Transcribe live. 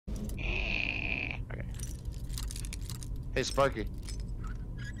Hey, Sparky.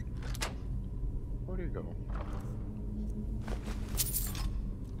 Where do you go?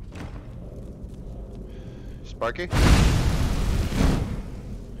 Sparky?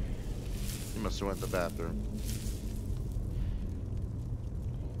 You must have went to the bathroom.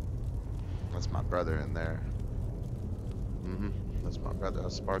 That's my brother in there. That's my brother.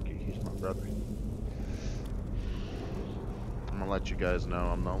 That's Sparky. He's my brother. I'm gonna let you guys know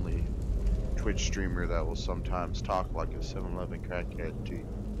I'm the only Twitch streamer that will sometimes talk like a 7-Eleven crackhead to you.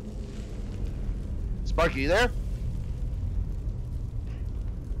 Sparky, you there?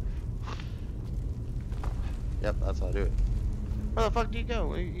 Yep, that's how I do it. Where the fuck do you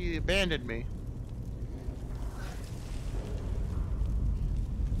go? You abandoned me.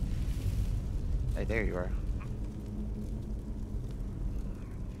 Hey, there you are.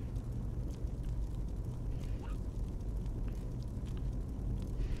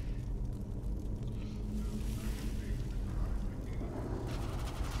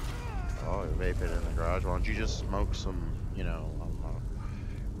 Oh, you're vaping in the garage. Why don't you just smoke some, you know,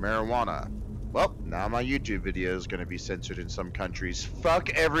 marijuana? Well, now my YouTube video is going to be censored in some countries. Fuck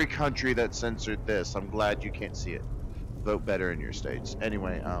every country that censored this. I'm glad you can't see it. Vote better in your states.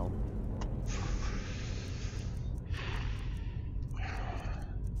 Anyway,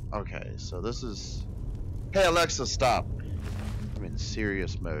 okay, so this is... Hey, Alexa, stop. I'm in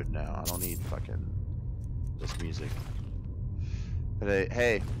serious mode now. I don't need fucking this music. But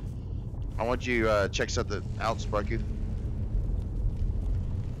hey, I want you check something out, Sparky.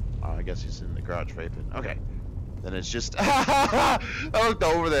 Oh, I guess he's in the garage vaping. Okay. Then it's just... I looked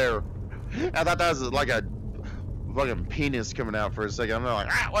over there. I thought that was like a fucking penis coming out for a second. I'm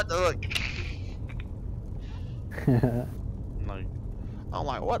like, what the... I'm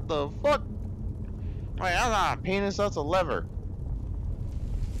like, what the fuck? Wait, that's not a penis, that's a lever.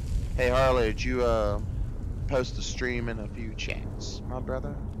 Hey, Harley, did you post a stream in a few chats, my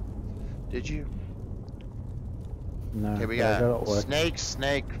brother? Did you? No. Okay, we got snake,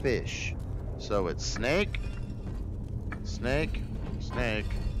 snake, fish. So it's snake, snake, snake,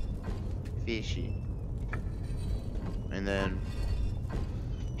 fishy. And then,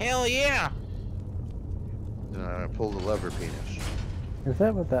 hell yeah! Pull the lever penis. Is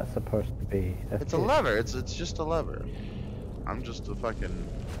that what that's supposed to be? It's a lever. It's just a lever. I'm just a fucking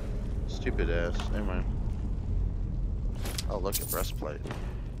stupid ass. Anyway. Oh, look at breastplate.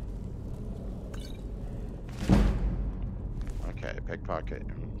 Okay, pickpocket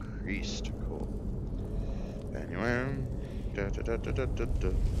increased. Cool. Anyway. Da, da, da, da, da, da,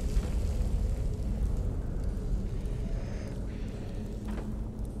 da.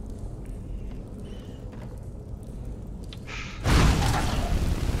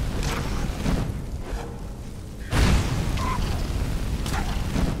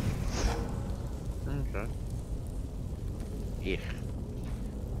 Yeah.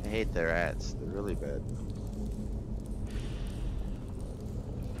 I hate their ads. They're really bad.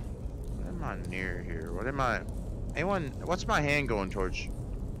 What am I near here? What am I... Anyone... What's my hand going towards?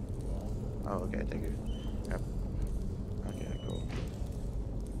 Oh, okay. Thank you. Yep. Okay, cool.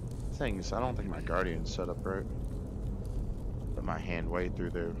 Things. I don't think my Guardian's set up right. Put my hand way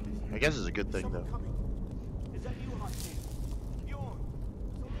through there. I guess it's a good thing, though.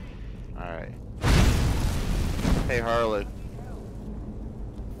 Alright. Hey, Harley.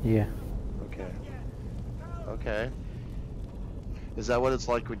 Yeah. Okay. Okay. Is that what it's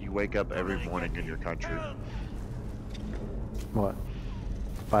like when you wake up every morning in your country? What?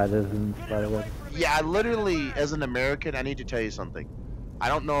 Spiders and spiderwebs? Yeah, I literally, as an American, I need to tell you something. I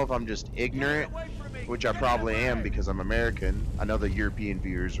don't know if I'm just ignorant, which I probably am because I'm American. I know the European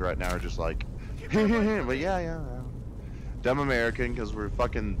viewers right now are just like, but yeah. Dumb American because we're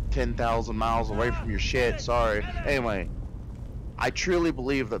fucking 10,000 miles away from your shit. Sorry. Anyway. I truly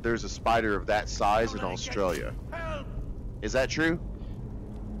believe that there's a spider of that size in Australia. Is that true?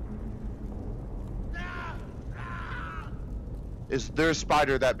 Is there a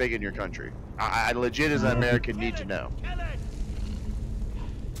spider that big in your country? I legit as an American need to know.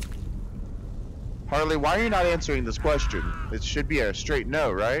 Harley, why are you not answering this question? It should be a straight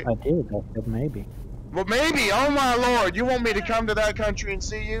no, right? I did, I said maybe. Well, maybe, oh my lord, you want me to come to that country and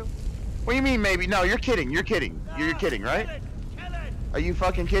see you? What do you mean maybe? No, you're kidding, you're kidding, right? Are you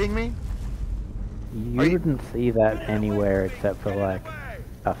fucking kidding me? You wouldn't see that anywhere except for like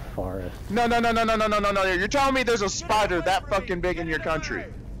a forest. No. You're telling me there's a spider that fucking big in your country?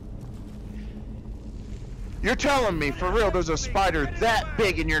 You're telling me for real there's a spider that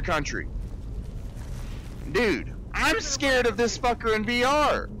big in your country? Dude, I'm scared of this fucker in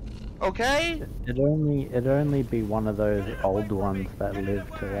VR. Okay? It'd only be one of those old ones that live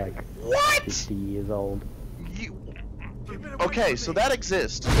to like what? 50 years old. Okay, so that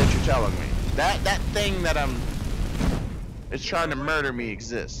exists, is what you're telling me. That thing that is trying to murder me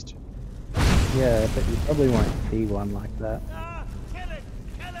exists. Yeah, but you probably won't see one like that. Kill it!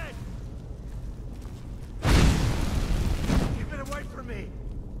 Kill it! Keep it away from me!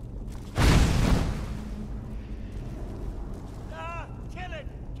 Kill it!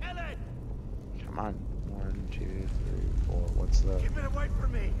 Kill it! Come on. 1, 2, 3, 4. What's the... Keep it away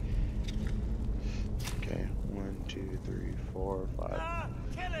from me! Okay, 1, 2, 3, 4, 5.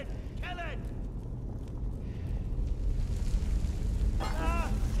 Kill it! Kill it!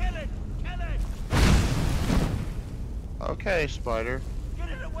 Kill it! Kill it! Okay, spider. Get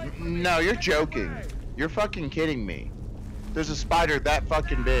it away from me! No, you're Get it joking. away! You're fucking kidding me. There's a spider that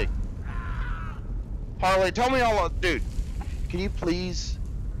fucking big. Harley, tell me all... Dude, can you please...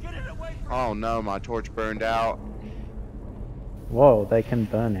 Get it away from Oh no, my torch burned out. Whoa, they can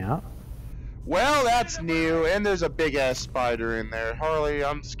burn out? Well, that's new, and there's a big ass spider in there. Harley,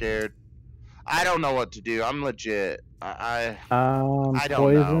 I'm scared. I don't know what to do. I'm legit. I don't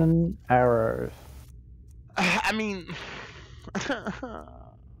Poison arrows. I mean,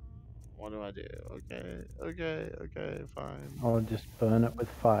 what do I do? Okay, fine. Or just burn it with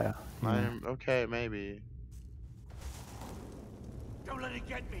fire. I'm okay, maybe. Don't let it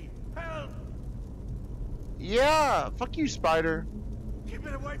get me! Help! Yeah, fuck you, spider. Keep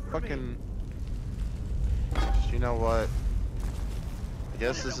it away from me! Fucking. You know what? I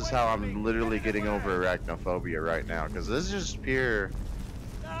guess this is how I'm literally getting over arachnophobia right now, because this is just pure.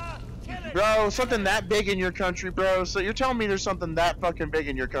 Kill it! Bro, something that big in your country, bro. So you're telling me there's something that fucking big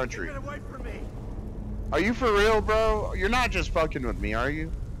in your country? Keep it away from me! Are you for real, bro? You're not just fucking with me, are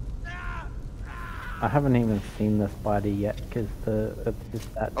you? I haven't even seen the spider yet because it's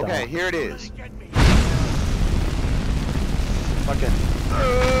just that dark. Okay, here it Don't let is. it get me! Fucking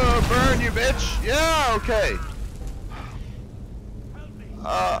burn you, bitch. Yeah, okay.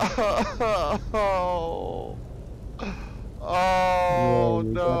 Oh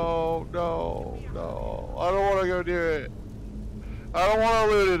no. I don't want to go do it. I don't want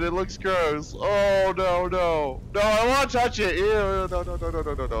to loot it. It looks gross. Oh no. I want to touch it. Ew.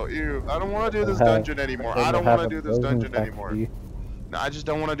 No. Ew. I don't want to do this dungeon anymore. I don't want to do this dungeon anymore. No, I just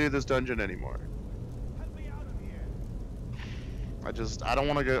don't want to do this dungeon anymore. Let me out of here! I don't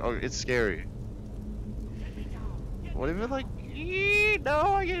want to go. Oh, it's scary. What if it like?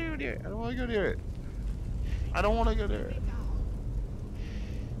 No, I can't do it. I don't want to go near it. I don't want to go near it.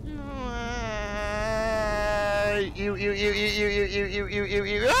 You. Ah! No.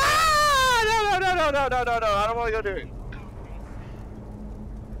 I don't want to go near it.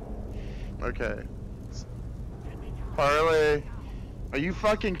 Okay. Harley, are you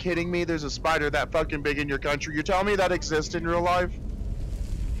fucking kidding me? There's a spider that fucking big in your country. You're telling me that exists in real life?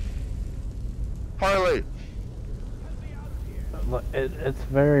 Harley. It's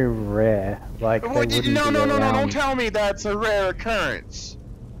very rare. Like, No, don't tell me that's a rare occurrence.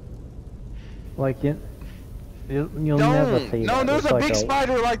 Like, you'll never see No, that. there's It's a like big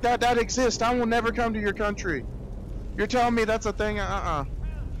spider like that exists. I will never come to your country. You're telling me that's a thing?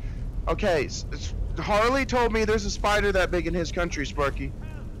 Okay, Harley told me there's a spider that big in his country, Sparky.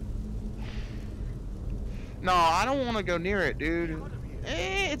 No, I don't want to go near it, dude.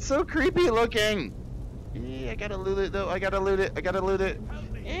 It's so creepy looking. I gotta loot it though. I gotta loot it.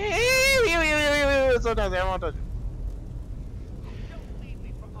 Sometimes I want to.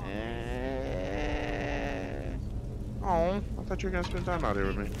 Oh, I thought you were gonna spend time out here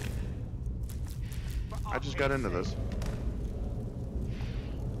with me. I just got into this.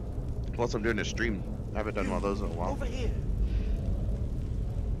 Plus, I'm doing a stream. I haven't done one of those in a while. Over here!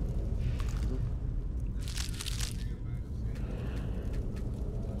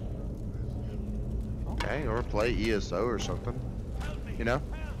 Okay, or play ESO or something. You know?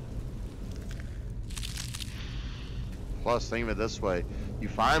 Plus, think of it this way. You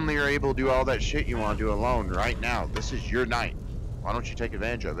finally are able to do all that shit you want to do alone right now. This is your night. Why don't you take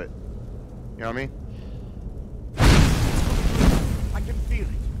advantage of it? You know what I mean? I can feel it.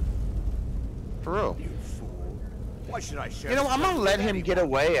 For real. You fool. Why should I share? You know, I'm this gonna with let him anyone? get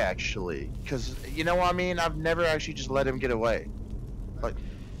away, actually. Because, you know what I mean? I've never actually just let him get away. Like...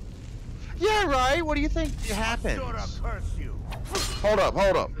 Yeah, right? What do you think happens? Sure, I'll curse you. Hold up.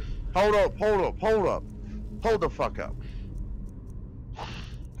 Hold the fuck up.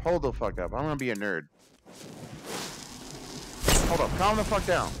 Hold the fuck up. I'm gonna be a nerd. Hold up. Calm the fuck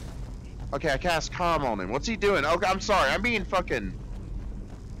down. Okay, I cast calm on him. What's he doing? Okay, I'm sorry. I'm being fucking...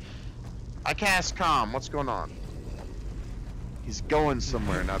 I cast calm. What's going on? He's going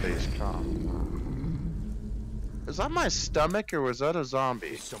somewhere now that he's calm. Is that my stomach or was that a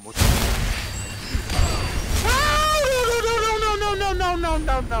zombie? Someone... no, no, no,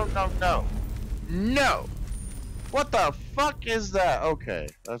 no, no, no, no. No. What the fuck is that? Okay,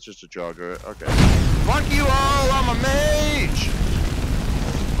 that's just a jogger. Okay. Fuck you all, I'm a mage!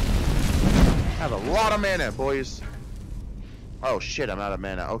 I have a lot of mana, boys. Oh shit, I'm out of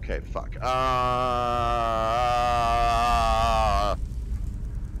mana. Okay, fuck.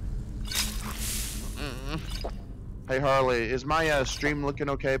 Hey Harley, is my stream looking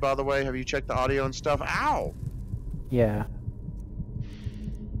okay, by the way? Have you checked the audio and stuff? Ow! Yeah.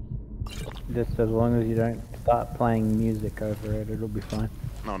 Just as long as you don't start playing music over it, it'll be fine.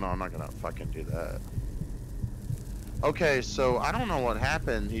 No, I'm not gonna fucking do that. Okay, so I don't know what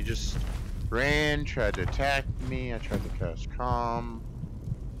happened. He just ran, tried to attack me. I tried to cast calm.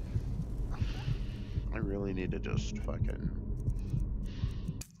 I really need to just fucking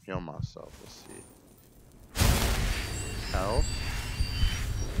heal myself. Let's see. Health.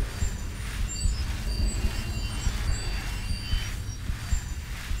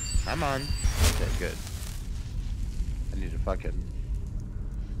 Come on. Okay, good. I need to fucking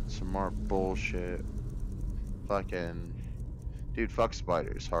some more bullshit. Fucking dude, fuck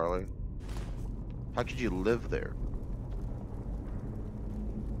spiders, Harley. How could you live there?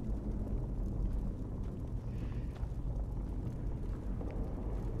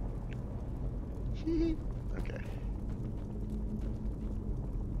 Okay.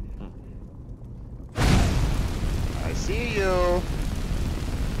 I see you.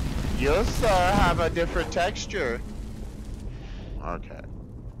 You, sir, have a different texture. Okay.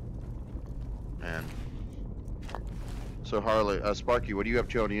 Man. So Harley, Sparky, what are you up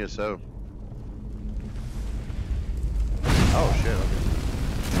to on ESO? Oh shit,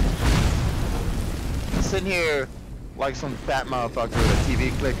 okay. Sitting here like some fat motherfucker with a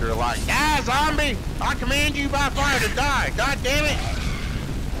TV clicker like, "Ah, zombie! I command you by fire to die! God damn it!"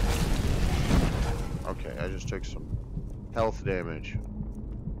 Okay, I just took some health damage.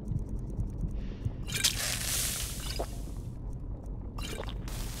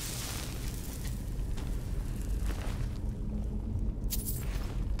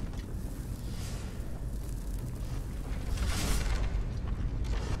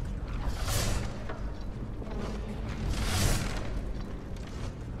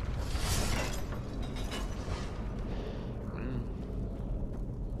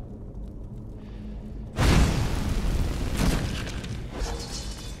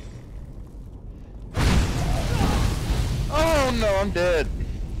 No, I'm dead.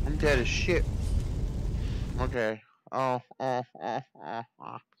 I'm dead as shit. Okay. Oh.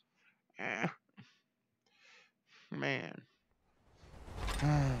 Man.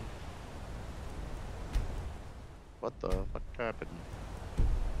 What the fuck happened?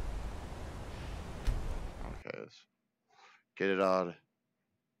 Okay, let's get it out.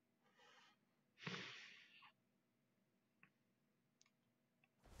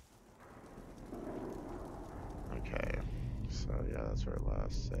 Okay. So yeah, that's where it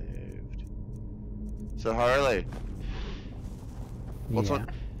last saved. So Harley,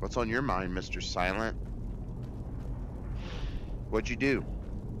 what's on your mind, Mr. Silent? What'd you do?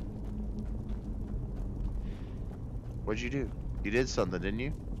 What'd you do? You did something, didn't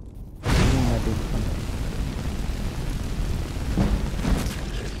you? I did something.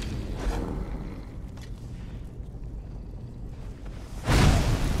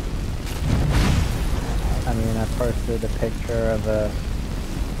 I mean, I posted a picture of a...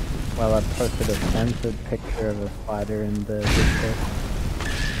 Well, I posted a censored picture of a spider in the Discord.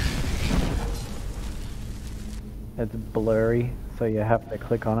 It's blurry, so you have to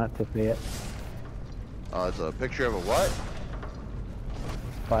click on it to see it. Oh, it's a picture of a what?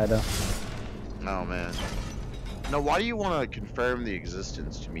 Spider. Oh, man. No, why do you want to confirm the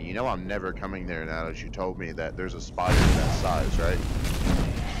existence to me? You know I'm never coming there now that you told me that there's a spider that size, right?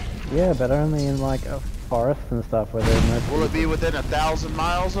 Yeah, but only in like a forest and stuff where there's no people. Will it be within 1,000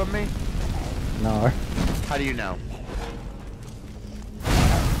 miles of me? No. How do you know?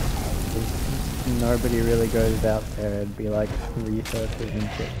 Nobody really goes out there. It'd be like researchers and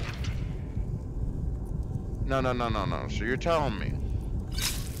shit. No. So you're telling me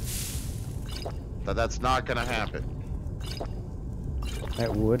that that's not gonna happen?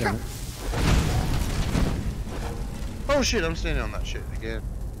 It wouldn't. Oh shit, I'm standing on that shit again.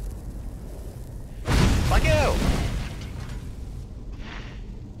 Fuck you!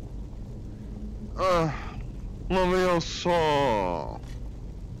 Leviosa.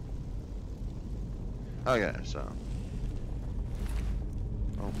 Okay, so.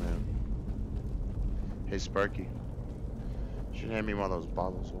 Oh man. Hey Sparky. You should hand me one of those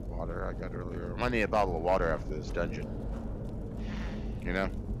bottles of water I got earlier. I might need a bottle of water after this dungeon. You know?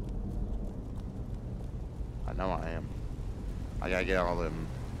 I know I am. I gotta get all them.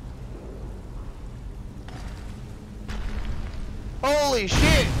 Holy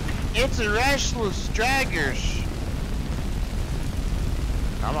shit! It's a restless draggers.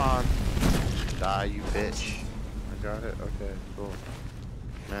 Come on. Die, you bitch. I got it? Okay, cool.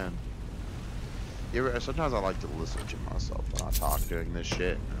 Man. Sometimes I like to listen to myself when I talk doing this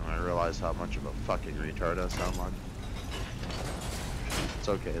shit, and I realize how much of a fucking retard I sound like. It's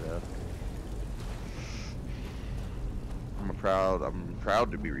okay though. I'm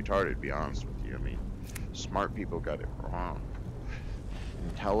proud to be retarded, to be honest with you. I mean, smart people got it wrong.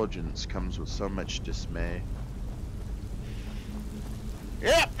 Intelligence comes with so much dismay.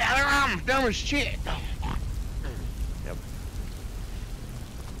 Yep, I'm dumb as shit. Yep.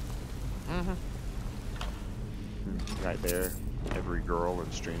 Right there. Every girl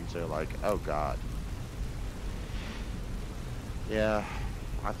in streams, they're like, oh god. Yeah,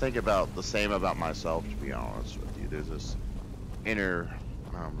 I think about the same about myself, to be honest with you. There's this inner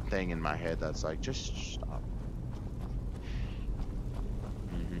thing in my head that's like, just stop.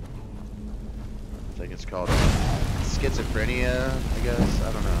 I think it's called schizophrenia, I guess.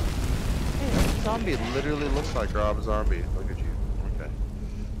 I don't know. Hey, zombie literally looks like Rob Zombie. Look at you. Okay.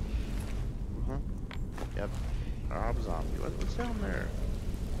 Yep. Rob Zombie. What's down there?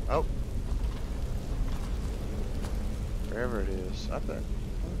 Oh. Wherever it is. I bet.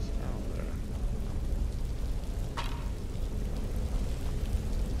 What's down there?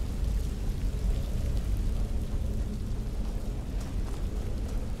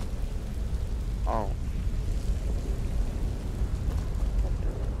 Oh.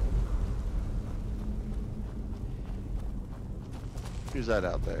 Who's that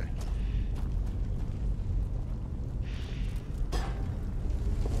out there? I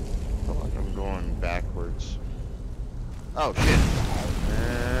feel like I'm going backwards. Oh shit.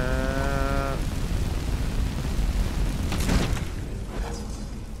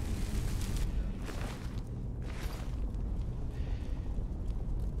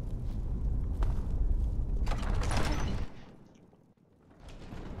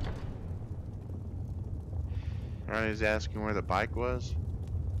 Alright, he's asking where the bike was.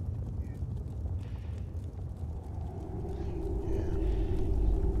 Yeah.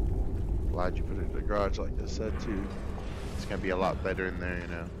 Glad you put it in the garage like I said too. It's gonna be a lot better in there, you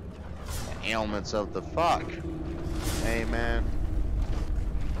know. The ailments of the fuck. Hey man.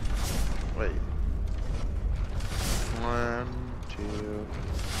 Wait. 1, 2.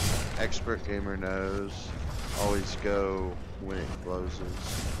 Expert gamer knows. Always go when it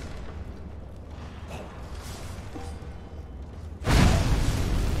closes.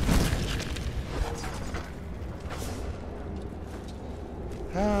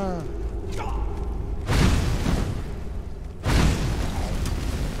 Ah.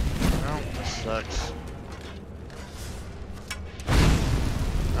 Oh, this sucks.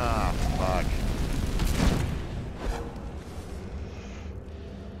 Ah, fuck.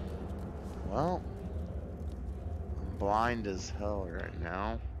 Well, I'm blind as hell right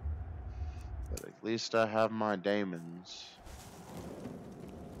now, but at least I have my daemons.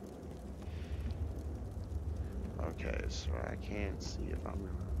 Okay, so I can't see if I'm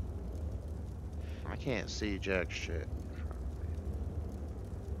gonna. I can't see jack shit in front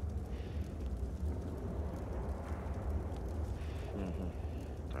of me.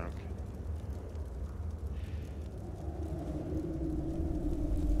 Okay.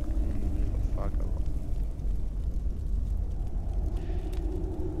 Leave the fuck alone.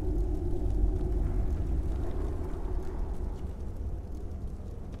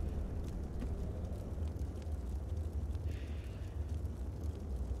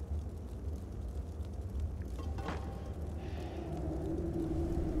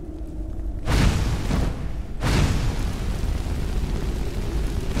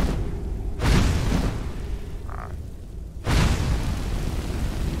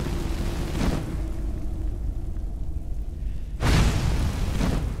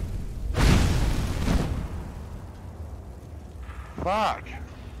 Fuck!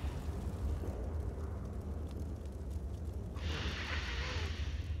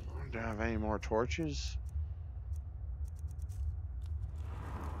 Do I have any more torches?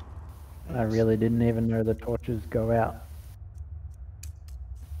 I really didn't even know the torches go out.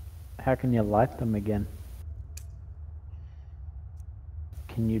 How can you light them again?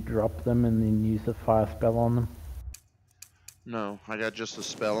 Can you drop them and then use a fire spell on them? No, I got just a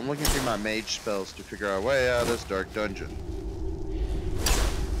spell. I'm looking through my mage spells to figure out a way out of this dark dungeon.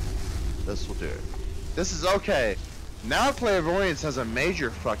 This will do it. This is okay. Now clairvoyance has a major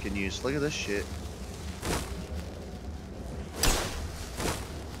fucking use. Look at this shit.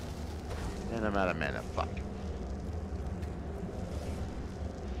 And I'm out of mana. Fuck.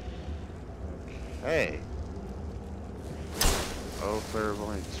 Hey. Oh,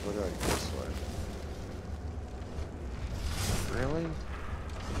 clairvoyance. What do I go this way? Really?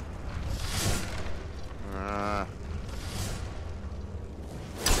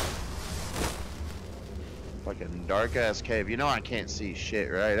 Fucking dark ass cave. You know I can't see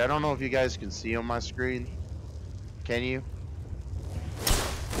shit, right? I don't know if you guys can see on my screen. Can you?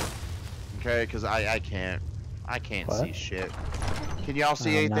 Okay, because I can't. I can't What? see shit. Can y'all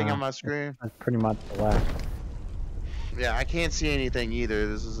see anything Nah, on my screen? it's pretty much black. Yeah, I can't see anything either.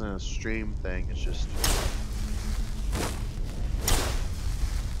 This isn't a stream thing. It's just...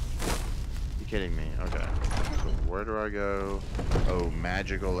 You kidding me? Okay. So where do I go? Oh,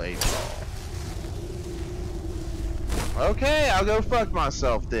 magical 8 ball. Okay, I'll go fuck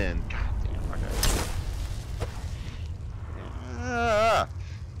myself then. God damn,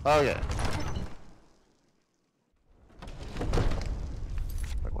 okay. Okay.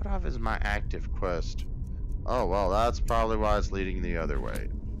 But what if is my active quest? Oh, well, that's probably why it's leading the other way.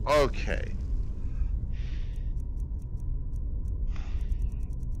 Okay.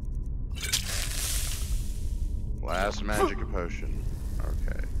 Last magic potion.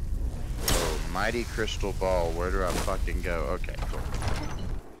 Okay. Oh, mighty crystal ball. Where do I fucking go? Okay, cool.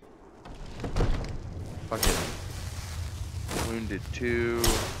 Fucking wounded 2.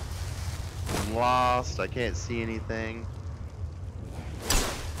 I'm lost. I can't see anything.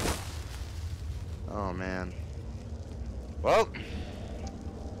 Oh, man. Well,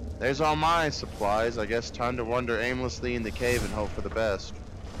 there's all my supplies. I guess time to wander aimlessly in the cave and hope for the best.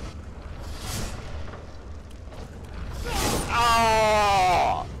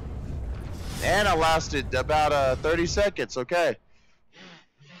 Oh! And I lasted about 30 seconds. Okay.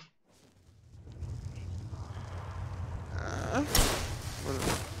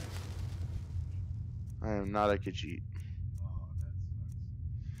 I am not a Khajiit.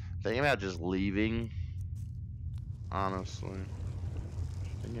 Thinking about just leaving. Honestly.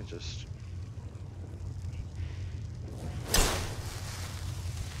 I think it just...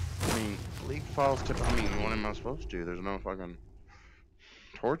 I mean, League Falls tip. I mean, what am I supposed to do? There's no fucking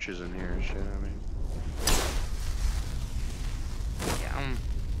torches in here and shit. I mean, yeah,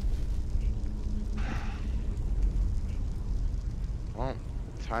 well,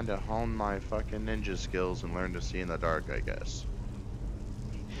 time to hone my fucking ninja skills and learn to see in the dark, I guess.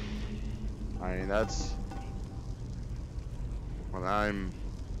 I mean, that's what I'm.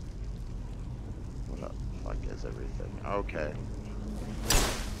 What the fuck is everything? Okay.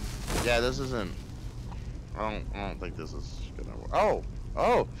 Yeah, this isn't. I don't think this is gonna work.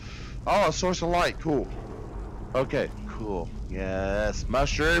 Oh, a source of light. Cool. Okay, cool. Yes,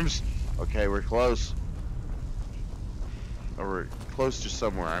 mushrooms. Okay, we're close. Or we're close to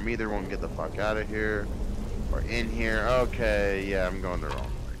somewhere. I'm either gonna get the fuck out of here or in here. Okay, yeah, I'm going the wrong way.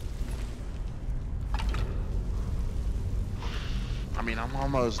 I mean, I'm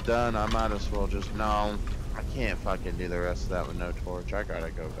almost done. I might as well just no. I can't fucking do the rest of that with no torch. I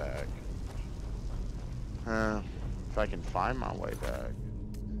gotta go back. If I can find my way back.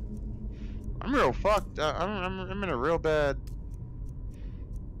 I'm real fucked. I'm in a real bad.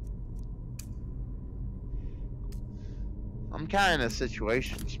 I'm kind of in a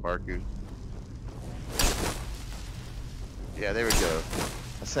situation, Sparky. Yeah, there we go.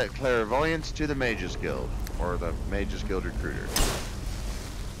 I set clairvoyance to the Mages Guild, or the Mages Guild recruiter.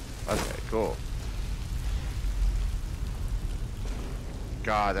 Okay, cool.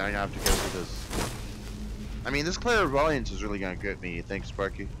 God, I have to go through this. I mean, this clairvoyance is really gonna get me, you think,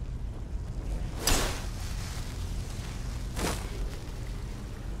 Sparky?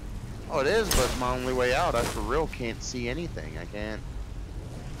 Oh, it is, but it's my only way out. I for real can't see anything. I can't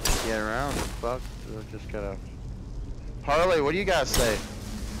get around. Fuck. I just gotta. Harley, what do you guys say?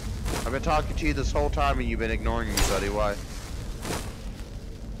 I've been talking to you this whole time and you've been ignoring me, buddy. Why?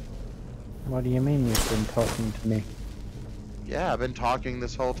 What do you mean you've been talking to me? Yeah, I've been talking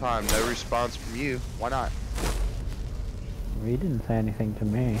this whole time. No response from you. Why not? You didn't say anything to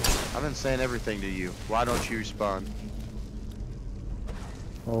me. I've been saying everything to you. Why don't you respond?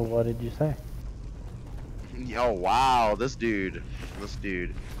 Well, what did you say? Oh, wow. This dude.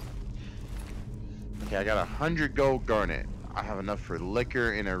 Okay, I got 100 gold garnet. I have enough for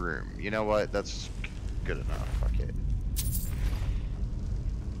liquor in a room. You know what? That's good enough. Fuck it.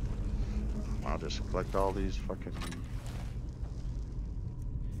 I'll just collect all these fucking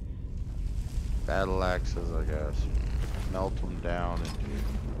battle axes, I guess. Melt them down into...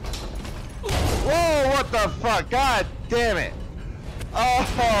 Whoa, what the fuck? God damn it!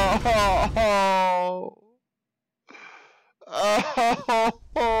 Oh,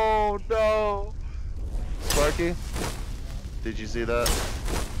 no! Sparky, did you see that?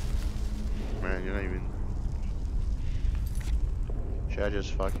 Man, man. You're not even. Should I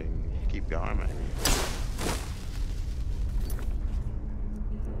just fucking keep going, man?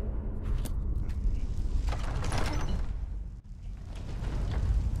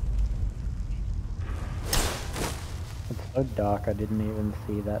 It's so dark I didn't even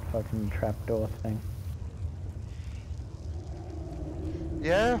see that fucking trapdoor thing.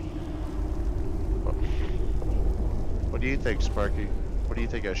 Yeah? What do you think, Sparky? What do you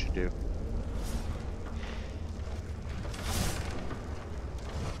think I should do?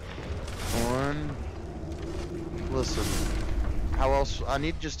 One. Listen. How else? I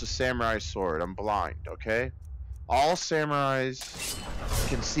need just a samurai sword. I'm blind, okay? All samurais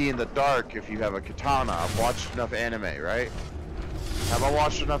can see in the dark if you have a katana. I've watched enough anime, right? Have I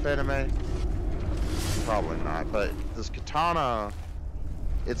watched enough anime? Probably not, but this katana,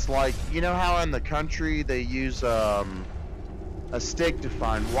 it's like, you know how in the country they use a stick to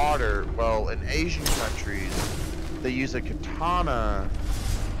find water? Well, in Asian countries, they use a katana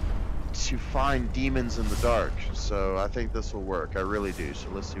to find demons in the dark. So I think this will work. I really do. So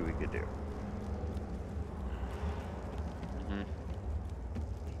let's see what we can do.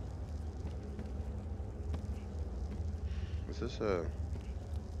 Is this a...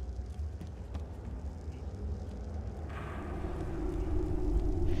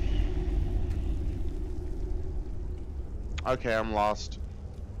 Okay, I'm lost.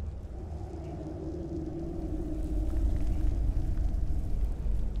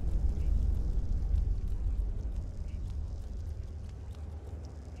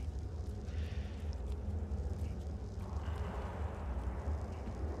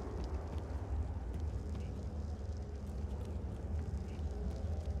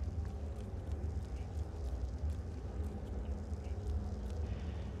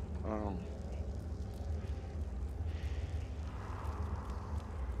 Oh.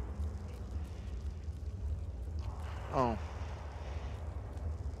 Oh.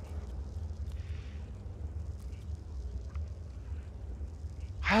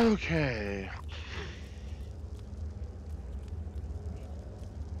 Okay.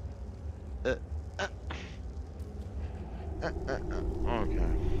 Uh, uh,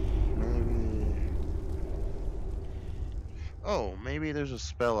 okay. Maybe. Oh, maybe there's a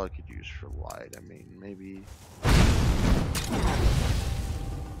spell I could use for light. I mean, maybe.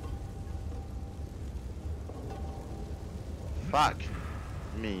 Fuck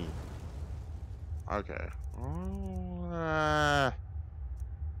me. Okay. Oh,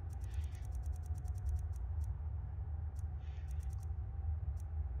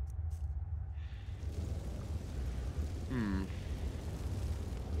 hmm.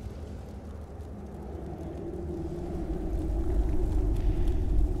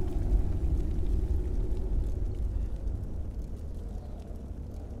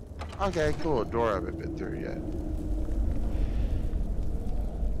 Okay, cool. Door I haven't been through yet.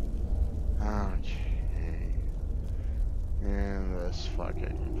 Okay. And this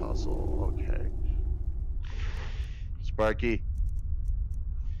fucking puzzle. Okay. Sparky.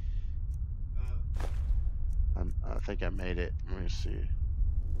 I think I made it. Let me see.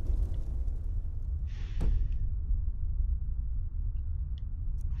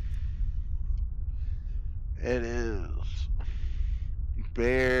 It is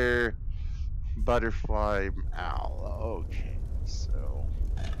bear, butterfly, owl. Okay, so.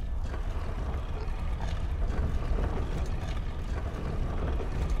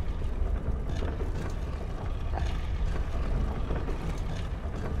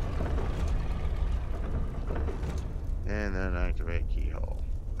 And then activate keyhole.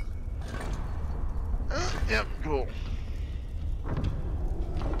 Yep, cool.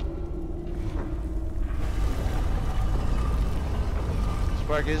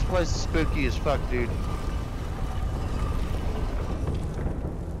 Sparky, this place is spooky as fuck, dude.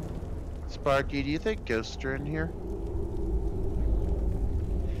 Sparky, do you think ghosts are in here?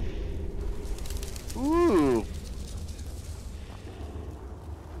 Ooh.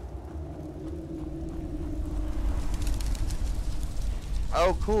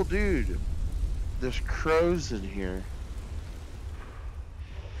 Oh, cool, dude. There's crows in here.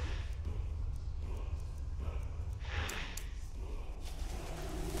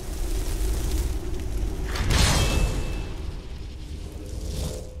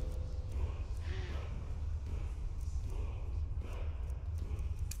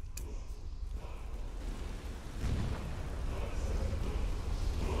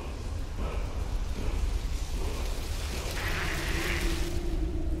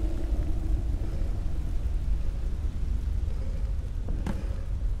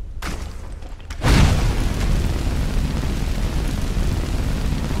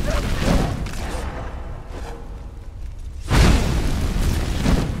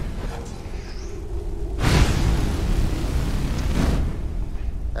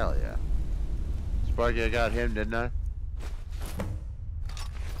 Hell yeah. Sparky, I got him, didn't I?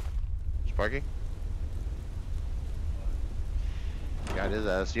 Sparky? Got his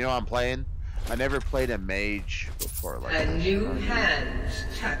ass. You know what I'm playing? I never played a mage before like A this. new hand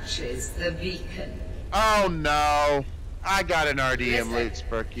touches the beacon. Oh no! I got an RDM Listen, loot,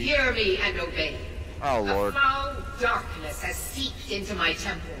 Sparky. hear me and obey. Oh lord. A foul darkness has seeped into my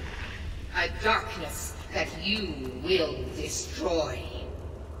temple. A darkness that you will destroy.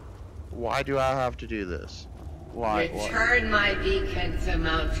 Why do I have to do this? Why? Return my beacon to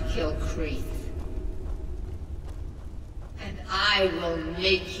Mount Kilcreath. And I will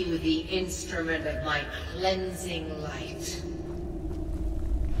make you the instrument of my cleansing light.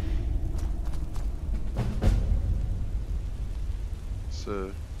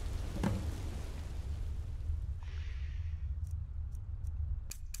 So...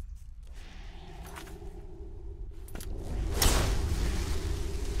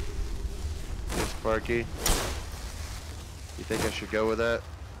 Hey, Sparky. You think I should go with that?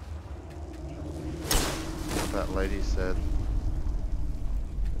 That lady said.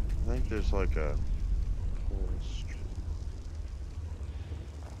 I think there's like a whole street.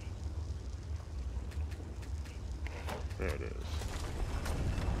 There it is.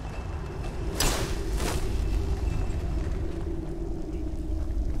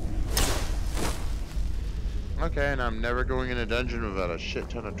 Okay, and I'm never going in a dungeon without a shit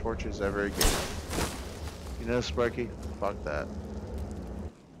ton of torches ever again. You know, Sparky? Fuck that.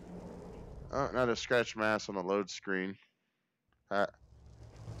 Oh, not a scratch my ass on the load screen.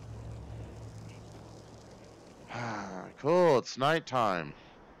 Cool, it's nighttime.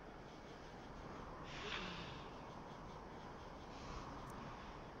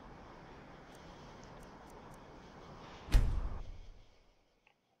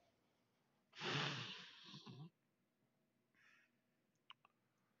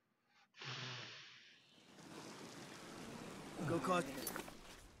 Go cause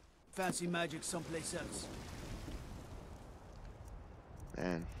fancy magic someplace else.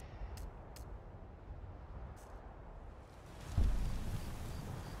 Man.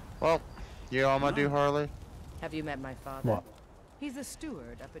 Well, you know what I'm gonna do, Harley? Have you met my father? What? He's a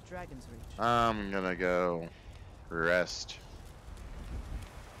steward up at Dragon's Reach. I'm gonna go rest.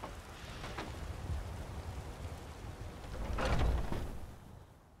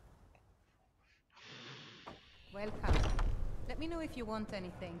 Welcome. Let me know if you want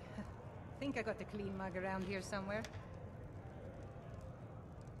anything. Think I got a clean mug around here somewhere.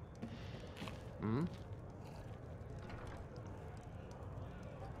 Hmm?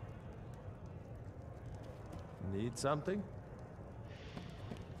 Need something?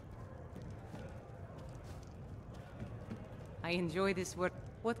 I enjoy this work.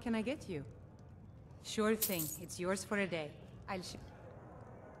 What can I get you? Sure thing. It's yours for a day. I'll ship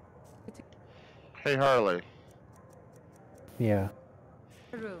it to Hey, Harley. Yeah.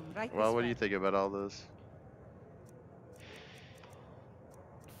 the room right Well, this what do way. you think about all this?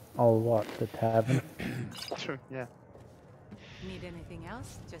 All what? The tavern? Yeah. Need anything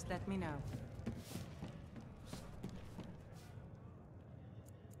else? Just let me know.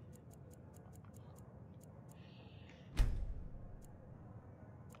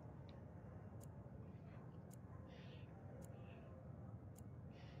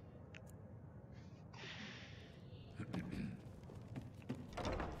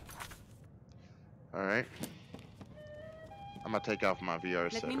 Alright. I'm gonna take off my VR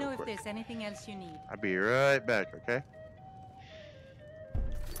Let set me real know if quick. there's anything else you need. I'll be right back, okay?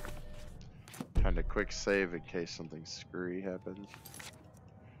 Trying to quick save in case something screwy happens.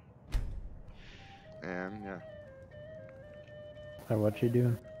 And yeah. Or what you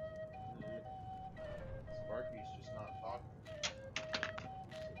doing? Sparky's just not talking.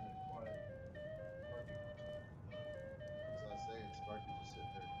 Sitting there quiet. As I say, Sparky's just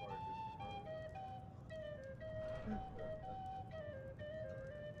sitting there quiet.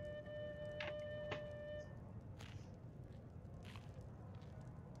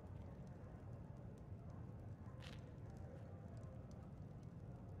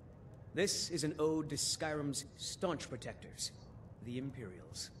 This is an ode to Skyrim's staunch protectors, the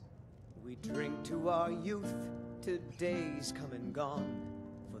Imperials. We drink to our youth, to days come and gone,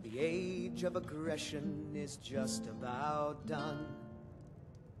 for the age of aggression is just about done.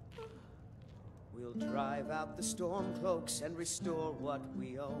 We'll drive out the Stormcloaks and restore what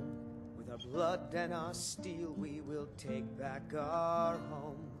we own. With our blood and our steel, we will take back our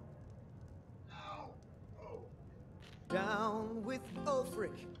home. Down with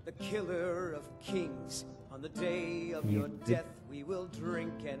Ulfric, the killer of kings. On the day of your death, we will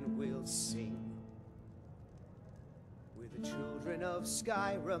drink and we'll sing. With We're the children of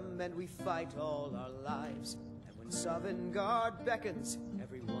Skyrim, and we fight all our lives. And when Sovngarde beckons,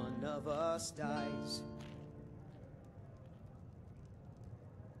 every one of us dies.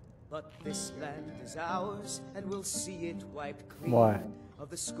 But this land is ours, and we'll see it wiped clean. Why? Of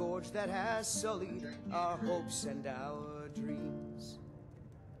the scourge that has sullied our hopes and our dreams.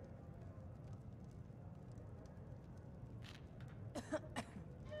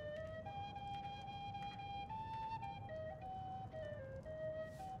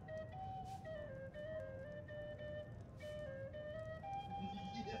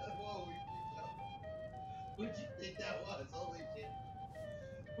 What'd you think that was? Holy shit.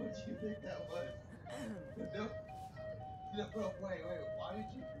 What'd you think that was? No, wait. Why did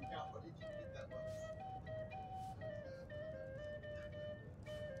you freak out? What did you think that was?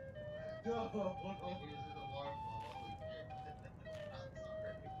 No, it was an alarm call. Holy shit. I'm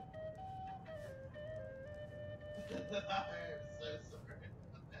sorry. I am so sorry.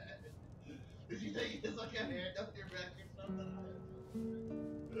 Did you think it was like a hand up your back or something?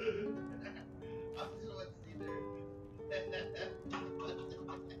 I'm just want to see there.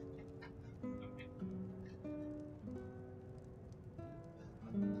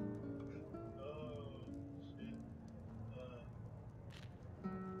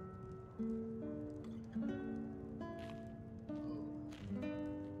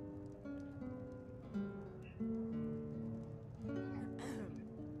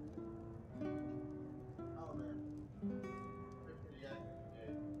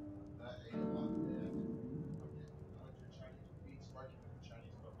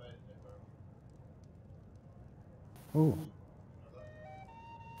 Ooh.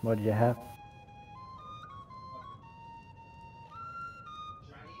 What did you have?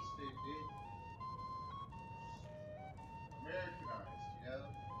 Chinese food, dude. Americanized, you know?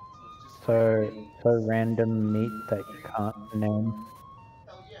 So it's just So random meat that you can't name.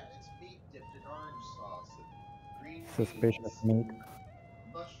 hell yeah, it's meat dipped in orange sauce and green Suspicious beans, meat.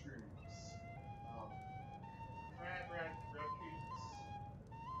 mushrooms, crab raccoons.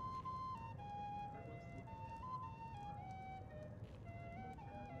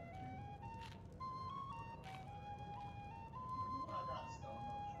 I got stoned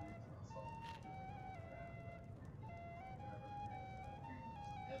on the streets and I saw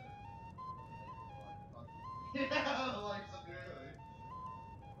yeah, like some really.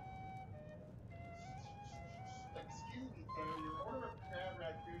 Excuse me, sir, your order of crab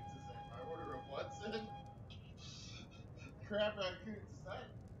raccoons is in. My order of what's in? Crab raccoons, is that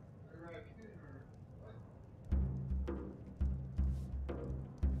a raccoon or what?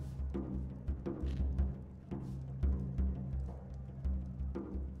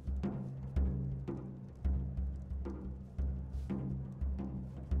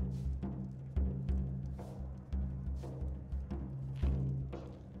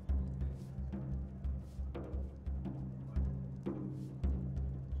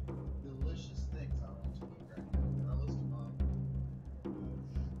 Delicious things I want to eat right now. Can I list them off?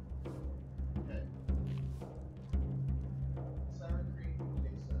 Okay. Sour cream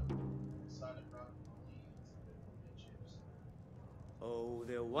queso, side of broccoli, and chips. Oh,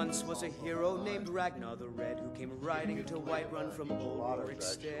 there once was a hero named Ragnar the Red who came riding to Whiterun from Old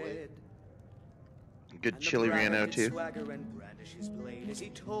Rorikstead. Good And the chili braggart Rano did too. swagger and brandish his blade as he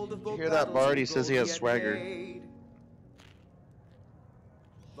told of both hear that, battles Bard? and He says he gold has had swagger. made.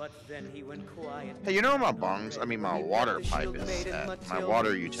 But then he went quiet. Hey, you know where my and the bongs, I red mean when my he met water the pipe shield is maiden at. My Matilda,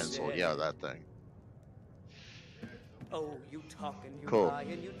 water he utensil, said, yeah, that thing. Oh, you talk and you Cool. lie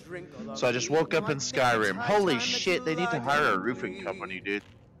and you drink all So I just woke up in Skyrim. Holy shit, they need to hire a roofing company, dude.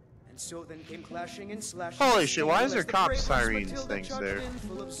 And so then came clashing and slashing. Holy the shit, why is steel there as the cop brave sirens Matilda things charged there? in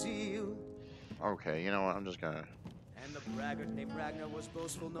full of zeal. Okay, you know what, I'm just gonna... And the braggart named Ragnar was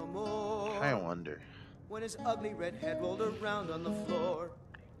boastful no more. I wonder. When his ugly red head rolled around on the floor.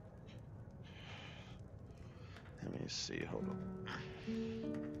 Let me see, hold on.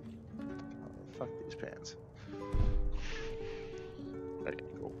 Oh, fuck these pants. There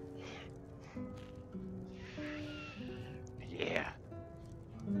you go. Yeah.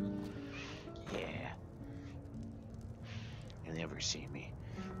 Yeah. You never see me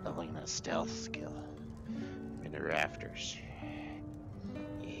leveling that stealth skill in the rafters.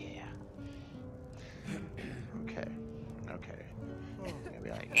 Yeah. Okay. Okay. I'll be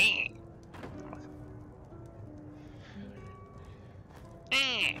like,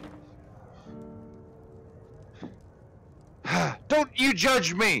 don't you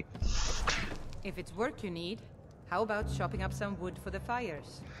judge me! If it's work you need, how about chopping up some wood for the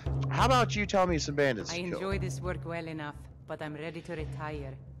fires? How about you tell me some bandits I to kill? enjoy this work well enough, but I'm ready to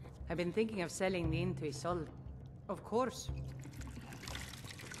retire. I've been thinking of selling the inn to Isolde. Of course.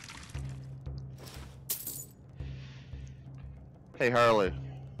 Hey, Harley.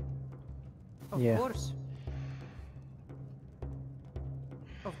 Of Yeah. course.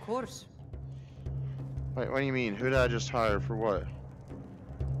 Of course. Wait, what do you mean? Who did I just hire for what?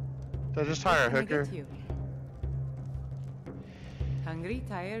 Did I just hire a What can I hooker? get you? Hungry,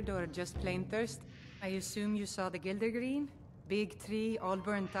 tired, or just plain thirsty? I assume you saw the Gildergreen? Big tree, all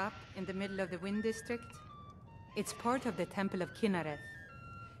burnt up, in the middle of the Wind District? It's part of the Temple of Kinnareth.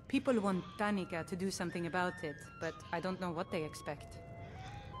 People want Danica to do something about it, but I don't know what they expect.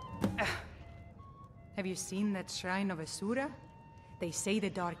 Have you seen that Shrine of Asura? They say the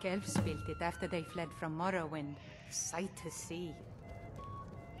Dark Elves built it after they fled from Morrowind. Sight to see.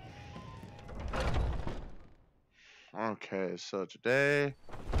 Okay, so today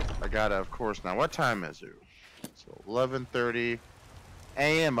I gotta, of course, now what time is it? So 11:30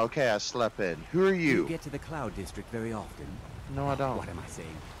 a.m. Okay, I slept in. Who are Do you? you get to the Cloud District very often? No, I don't. What am I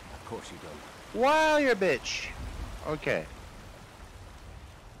saying? Of course you don't. Wow, you're a bitch. Okay.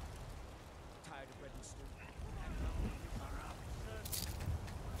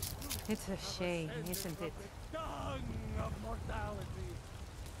 It's a shame, isn't it?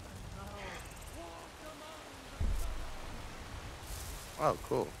 Oh,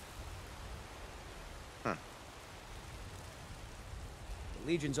 cool. Huh. The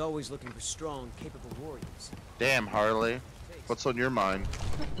Legion's always looking for strong, capable warriors. Damn, Harley. What's on your mind?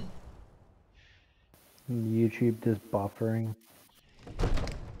 YouTube just buffering.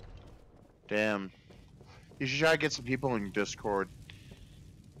 Damn. You should try to get some people in Discord.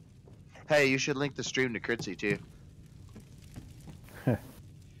 Hey, you should link the stream to Critzy, too.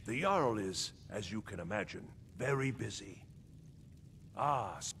 The Jarl is, as you can imagine, very busy.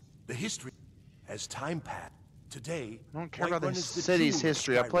 The history. As time passed, today, I don't care about Whiterun the is the city's jewel of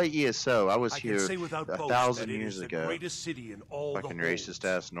history. I Skyrim. play ESO. I was I here can say without boast 1,000 that it years is the ago. greatest city in all Fucking the racist holds.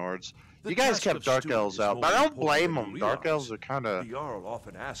 ass Nords. The You guys task kept of Dark steward Elves is out, more but I don't important blame than them. you Dark Elves realize. are kind of. The Jarl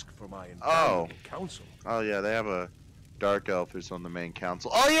often ask for my Oh. invaluable counsel. Oh yeah, they have a Dark Elf who's on the main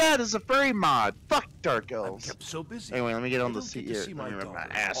council. Oh yeah, there's a furry mod. Fuck Dark I'm Elves. kept so busy. Anyway, let me get I on the don't seat get to here. see Let me my rub my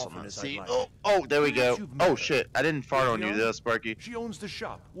daughter ass often on the as I'd seat. like. Oh, there we Perhaps go. you've met Oh her. shit, I didn't fart on you, Young? did I, Sparky? She owns the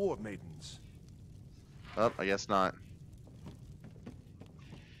shop, War Maidens. Oh, I guess not.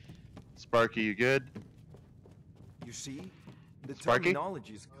 Sparky, you good? You see, the Sparky?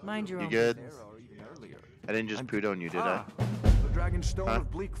 terminology is Mind your You own good? business. or even earlier. I didn't just poot on you, did I? The Dragon Stone Huh?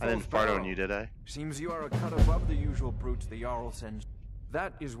 of Bleak I didn't Falls fart on Barrow. you, did I? Seems you are a cut above the usual brutes the Jarl sends.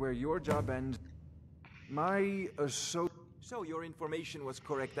 That is where your job ends. So your information was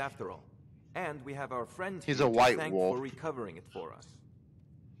correct after all. And we have our friend He's here a white to thank wolf. for recovering it for us.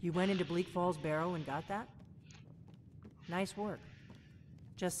 You went into Bleak Falls Barrow and got that? Nice work.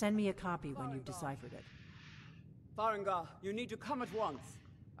 Just send me a copy when you've deciphered it. Farengar, you need to come at once.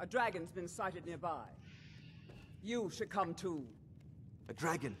 A dragon's been sighted nearby. You should come too. A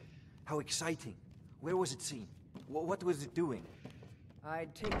dragon? How exciting. Where was it seen? What was it doing?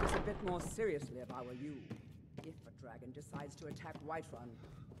 I'd take this a bit more seriously if I were you. If a dragon decides to attack Whiterun,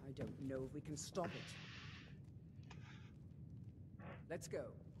 I don't know if we can stop it. Let's go.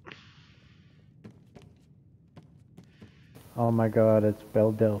 Oh my god, it's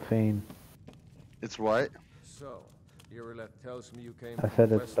Belle Delphine. It's what? So, Irileth tells me you came I from said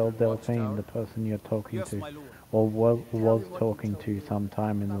the it's Belle Western Delphine, Watchtower? the person you're talking Yes, to. my lord. Or was Tell me what talking you to told me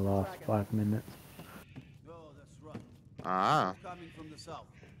sometime in the about last the 5 minutes. Oh, that's right. Ah. It's coming from the south.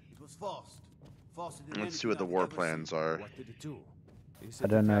 It was fast. Faster than Let's see anything what the I've war ever plans seen. are. What did it do? Is I it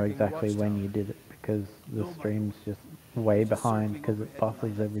don't know attacking the exactly when Watchtower? you did it because the stream's just way behind because it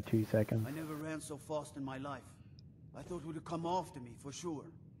buffers every 2 seconds. I never ran so fast in my life. I thought it would come after me, for sure.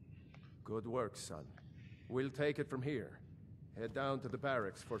 Good work, son. We'll take it from here. Head down to the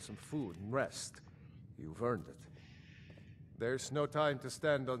barracks for some food and rest. You've earned it. There's no time to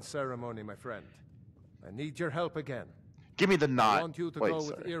stand on ceremony, my friend. I need your help again. Give me the I knot. want you to Wait, go with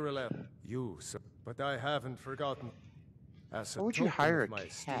sorry. Irileth. You, sir. But I haven't forgotten. As a Why would you token hire of a my cat?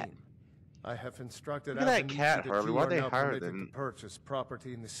 esteem, I have instructed Look at that Avenici cat, that Harley. you Why'd are they now hire permitted them? to purchase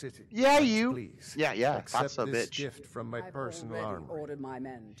property in the city. Yeah, you. Please. Yeah, Accept that's a this bitch. gift from my I've personal already armory. ordered my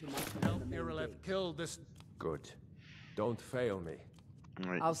men to muster Help the main Irileth gate. kill this. Good. Don't fail me.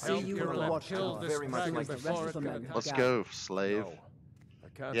 Right. I'll see Help you at the Irileth kill watchtower. this Very much dragon like the before rest it of the can men. attack. Let's Gather. go, slave. No, I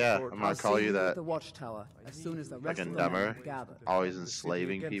can't Yeah, afford I'm to gonna I'll call see you you that. at the watchtower as soon as the rest Fucking of the men dumber. have gathered. Always the city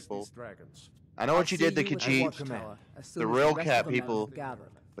enslaving against people. these dragons. I know I'll what you see did to at the Khajiit, watchtower as soon the as real rest cat of the men people, have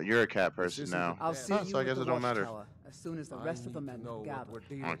gathered. but you're a cat person isn't now. I'll see Huh, you so I at guess the it don't matter. watchtower as soon as the I rest of the need to men know have what gathered. we're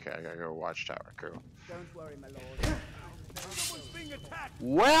dealing Okay, I gotta go watchtower, cool. Don't worry, my lord.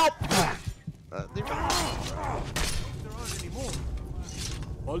 Well, There aren't any more.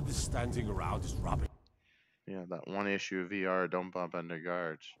 All this standing around is rubbish. Yeah, that one issue of VR, don't bump under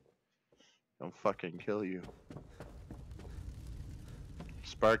guards. Don't fucking kill you.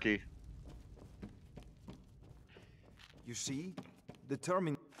 Sparky. You see? The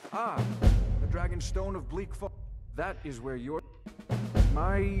termin... Ah! The Dragon Stone of Bleak Falls. That is where your...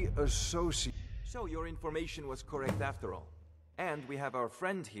 My associate... So your information was correct after all. And we have our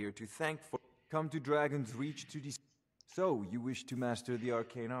friend here to thank for... Come to Dragon's Reach to dis... So, you wish to master the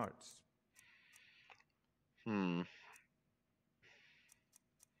arcane arts?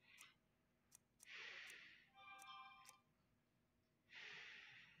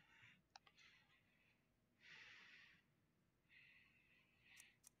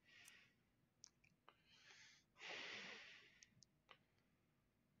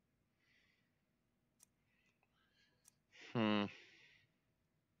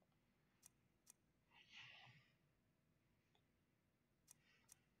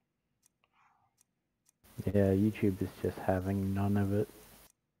 Yeah, YouTube is just having none of it.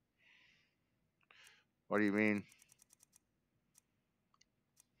 What do you mean?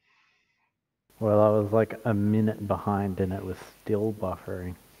 Well, I was like a minute behind and it was still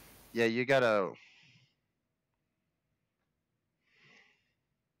buffering. Yeah, you gotta...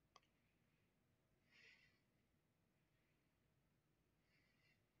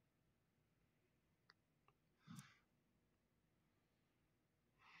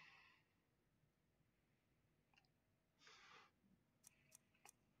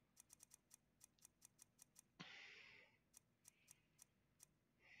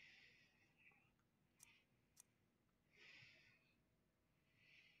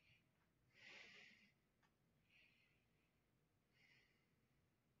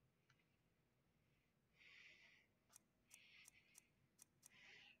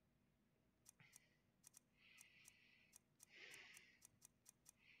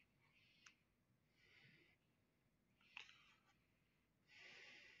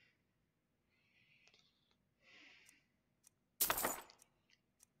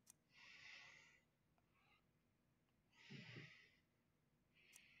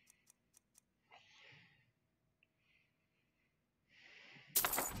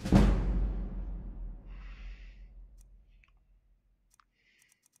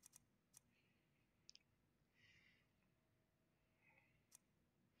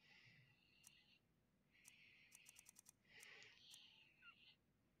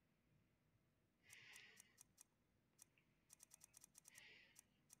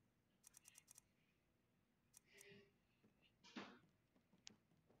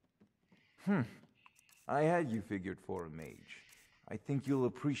 I had you figured for a mage. I think you'll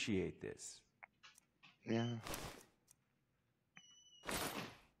appreciate this. Yeah.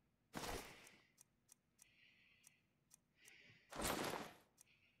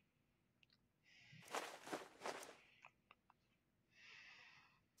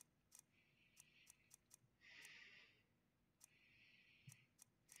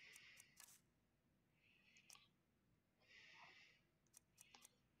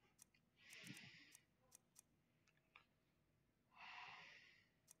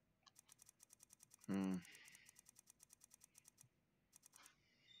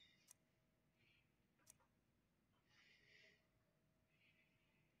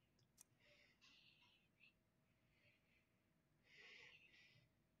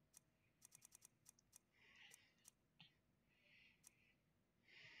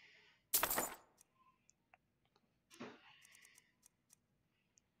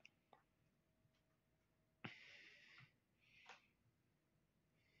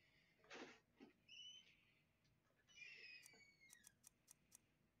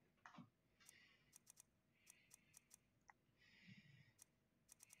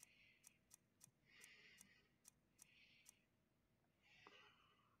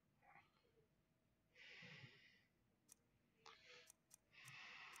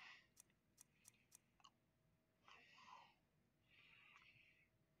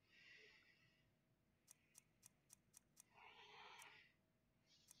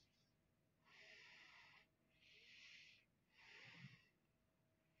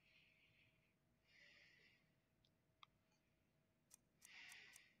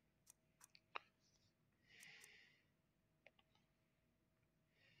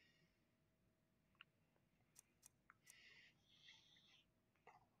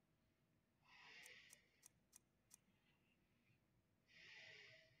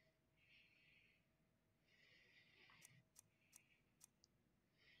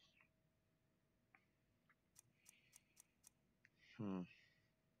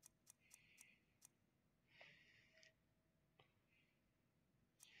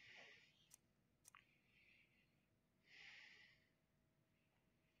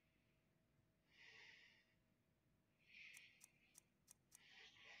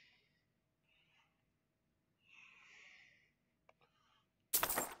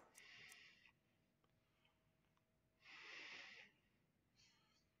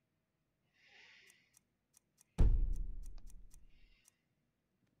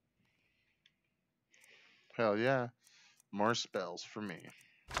 Hell yeah. More spells for me.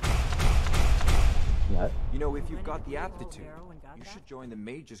 What? You know, if you've Went got into the Blake Falls aptitude, Barrow and got you that? should join the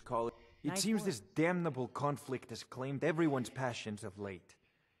Mages College. It Nice seems work. this damnable conflict has claimed everyone's passions of late.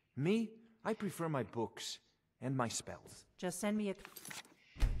 Me, I prefer my books and my spells. Just send me a.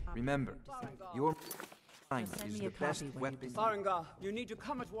 Remember, your mind Just send is me a the best copy when you weapon. decide. Farengar, you need to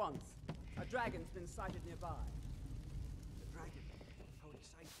come at once. A dragon's been sighted nearby. The dragon. How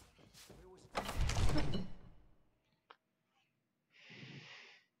exciting. Where was...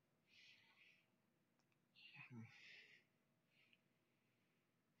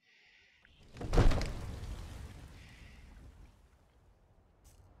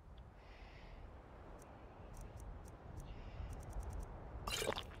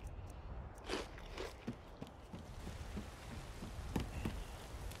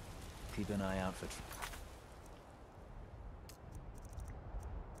 Keep an eye out for...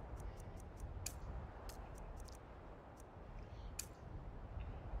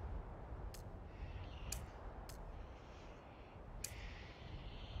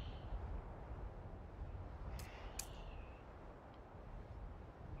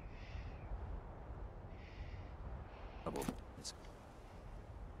 trouble. It's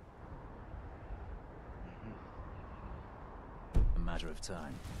a matter of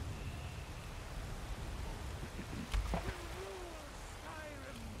time.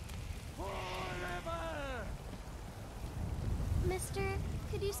 Mister,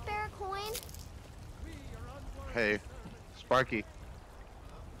 could you spare a coin? Hey, Sparky.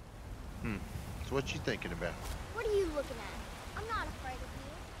 So what you thinking about? What are you looking at? I'm not afraid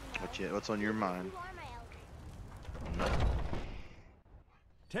of you. What's on your mind? You are my elder.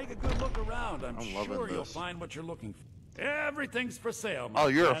 Take a good look around. I'm loving sure you'll this. find what you're looking for. Everything's for sale, my Oh,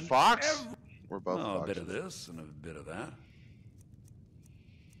 you're a friend. fox? We're both Oh, a bit foxes. of this and a bit of that.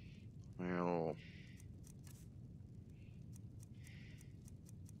 Well,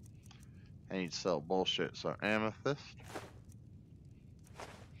 I need to sell bullshit. So amethyst,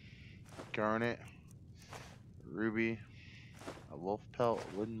 garnet, ruby, a wolf pelt,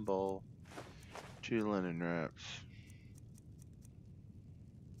 a wooden bowl, 2 linen wraps.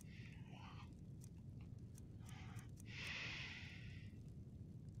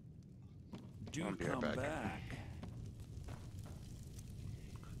 Do I'll be right come back. back.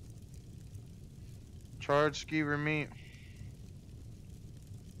 Charred skeever meat.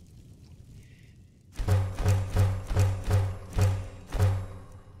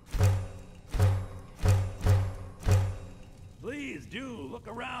 Please do look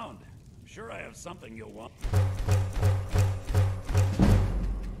around. I'm sure I have something you'll want.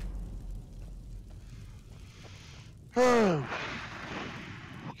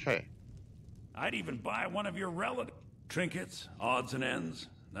 Okay. I'd even buy one of your relative trinkets, odds and ends,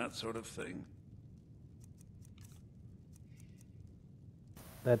 that sort of thing.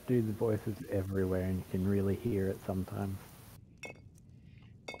 That dude's voice is everywhere and you can really hear it sometimes.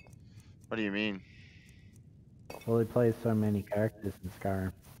 What do you mean? Well, he plays so many characters in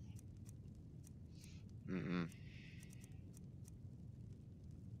Skyrim. Mm-mm.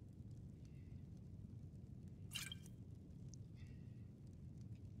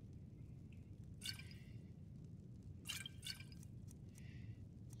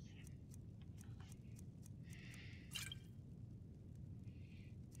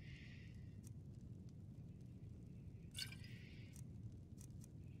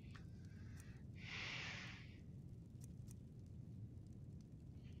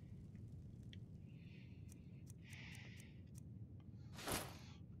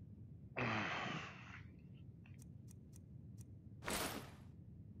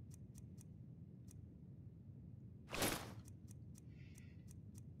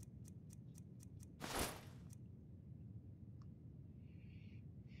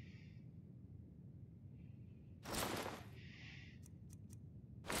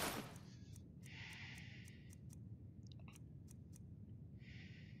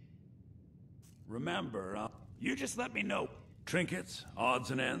 Remember, you just let me know. Trinkets, odds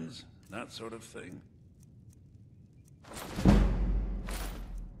and ends, that sort of thing.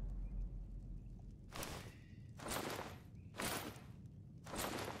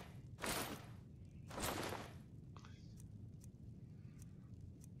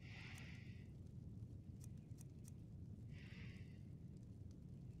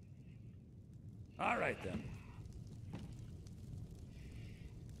 All right, then.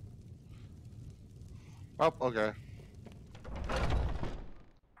 Oh, okay.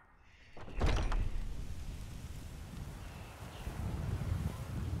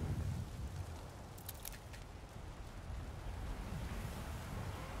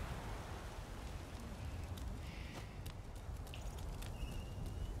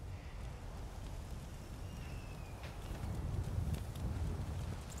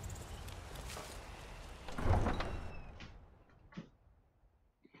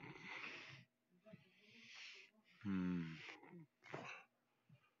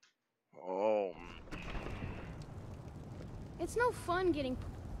 It's no fun getting...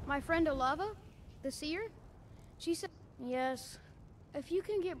 My friend Olava, the seer, she said... Yes. If you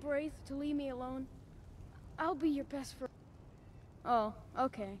can get Braith to leave me alone, I'll be your best friend. Oh,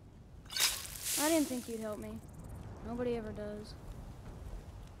 okay. I didn't think you'd help me. Nobody ever does.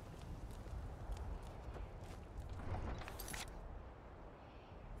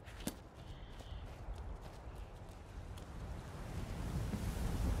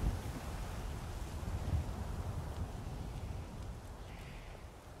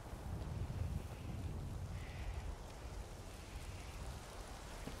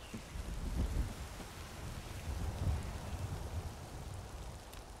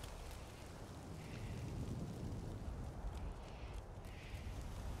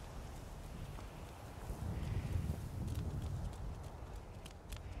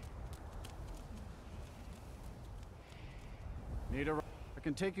 Need a... I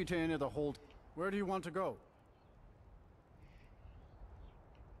can take you to any of the hold... Where do you want to go?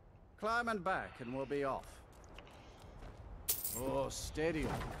 Climb and back, and we'll be off. Oh, steady.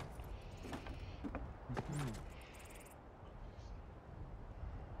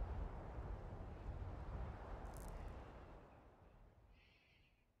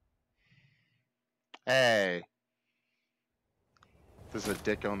 Hey. There's a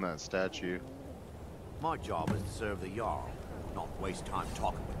dick on that statue. My job is to serve the Jarl, not waste time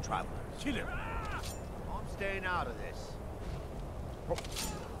talking with travelers. Kill him! I'm staying out of this.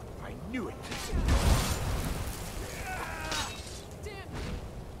 I knew it!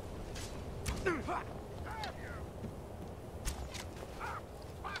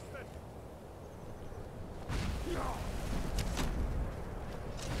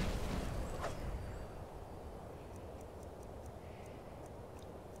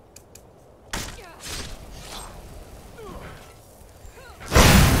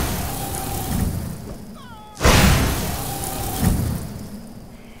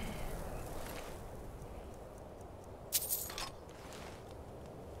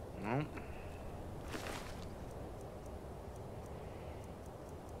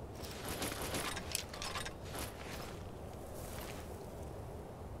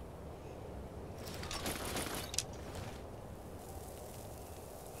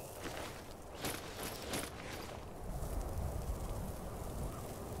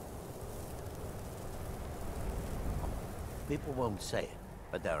 People won't say it,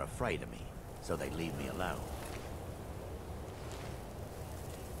 but they're afraid of me, so they leave me alone.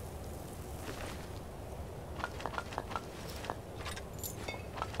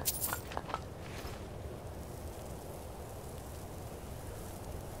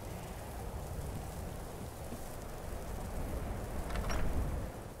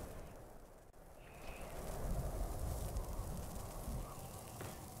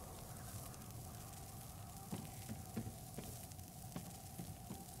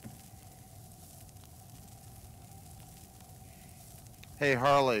 Hey,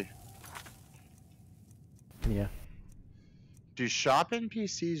 Harley. Yeah. Do shop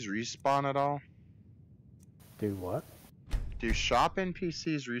NPCs respawn at all? Do what? Do shop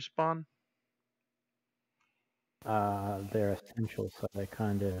NPCs respawn? They're essential, so they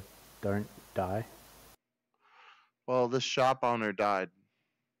kind of don't die. Well, this shop owner died.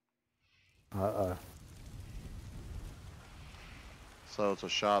 Uh-oh. So it's a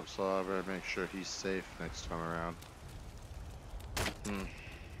shop, so I better make sure he's safe next time around.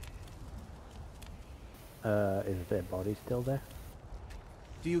 Is their body still there?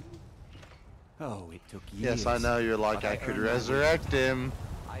 Do you... Oh, it took years. Yes, I know, you're like, I could resurrect him.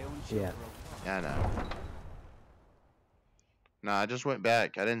 Yeah. Yeah, I know. Nah, I just went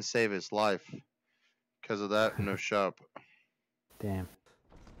back. I didn't save his life. Because of that, no shop. Damn.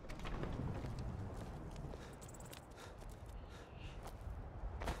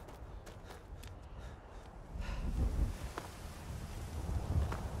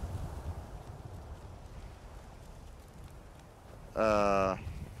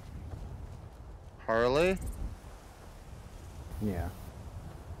 Harley? Yeah.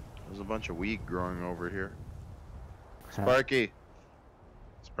 There's a bunch of weed growing over here. Sparky!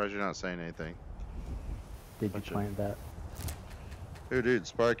 Surprised you're not saying anything. Did you plant that? Oh, dude,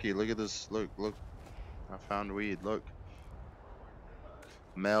 Sparky, look at this. Look. I found weed. Look.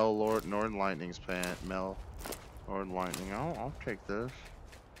 Mel Lord Northern Lightning's plant. Mel Northern Lightning. I'll take this.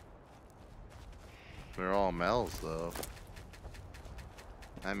 They're all Mels, though.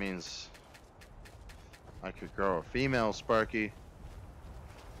 That means I could grow a female Sparky.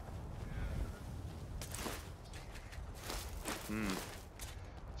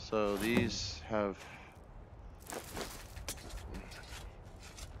 So these have...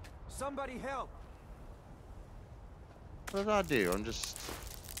 Somebody help! What did I do? I'm just...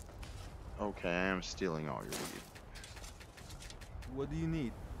 Okay, I am stealing all your weed. What do you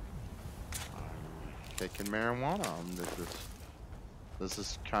need? I'm taking marijuana. This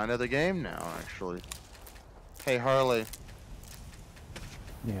is kind of the game now, actually. Hey, Harley.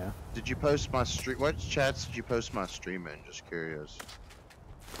 Yeah. Did you post my stream? What chats did you post my stream in? Just curious.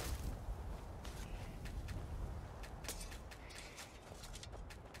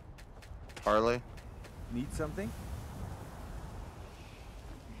 Harley? Need something?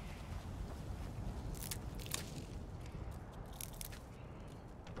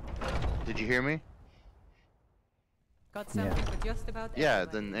 Did you hear me? Got something for just about Yeah,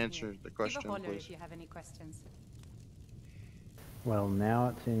 everybody then in answer here. the question, Give a holler please. if you have any questions. Well, now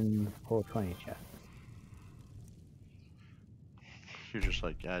it's in 420 chat. You're just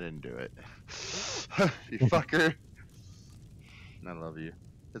like, I didn't do it. You fucker. I love you.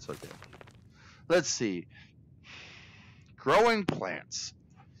 It's okay. Let's see. Growing plants.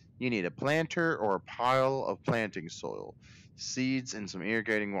 You need a planter or a pile of planting soil, seeds, and some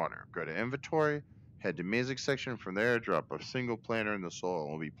irrigating water. Go to inventory, head to music section. From there, drop a single planter in the soil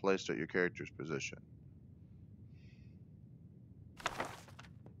and will be placed at your character's position.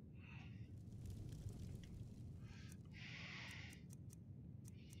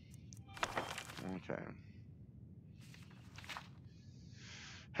 Okay.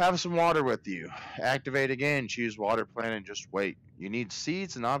 Have some water with you. Activate again. Choose water plant and just wait. You need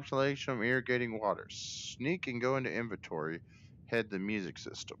seeds and observation of irrigating water. Sneak and go into inventory. Head the music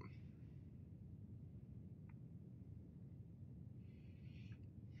system.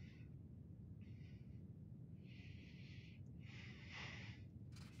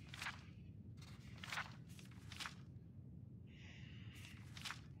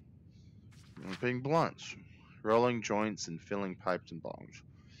 Ping blunts, rolling joints, and filling pipes and bongs.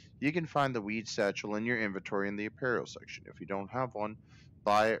 You can find the weed satchel in your inventory in the apparel section. If you don't have one,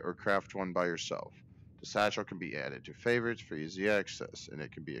 buy it or craft one by yourself. The satchel can be added to favorites for easy access, and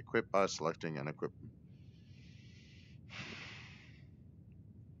it can be equipped by selecting and equipping.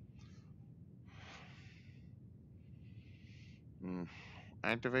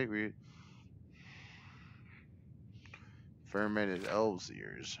 Activate fermented elves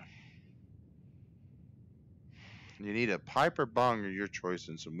ears. You need a pipe or bong of your choice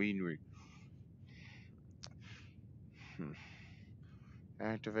and some weed.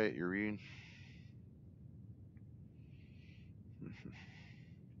 Activate your weed.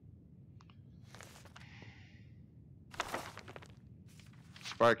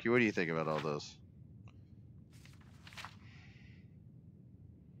 Sparky, what do you think about all those?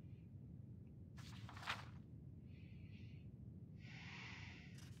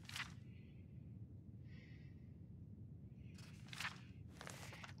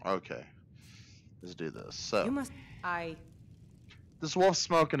 Okay, let's do this. So You must. this wolf's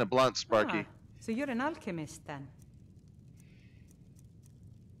smoking a blunt, Sparky. Ah, so you're an alchemist then?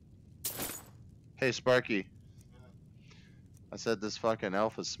 Hey, Sparky. I said this fucking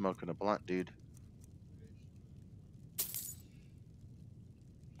elf is smoking a blunt, dude.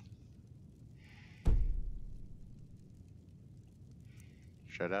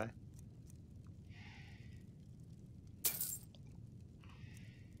 Should I?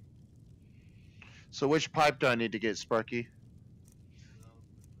 So which pipe do I need to get, Sparky?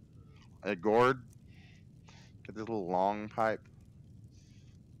 A gourd? Get this little long pipe.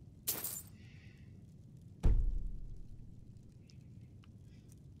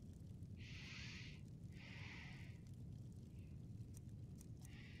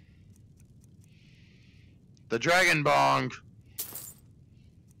 The dragon bong!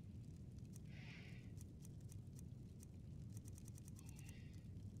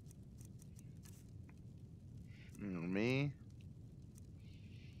 Me?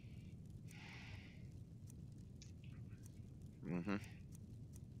 Mm-hmm.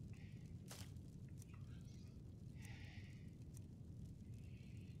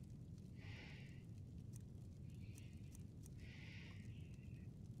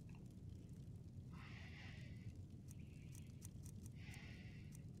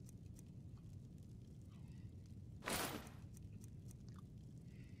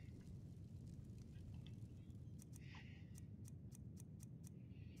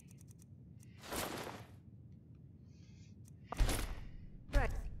 Right.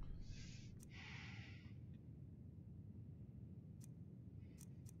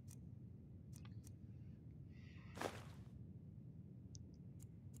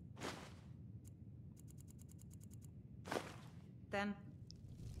 Then.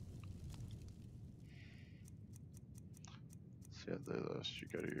 See, I do this. You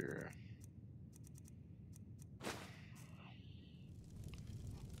go to your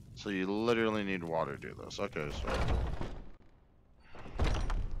So you literally need water to do this. Okay, so.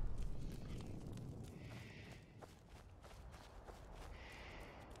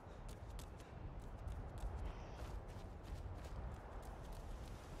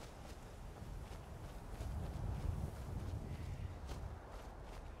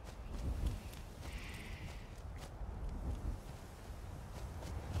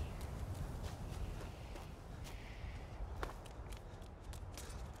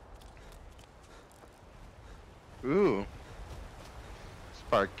 Ooh.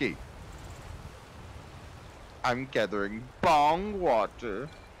 Sparky. I'm gathering bong water.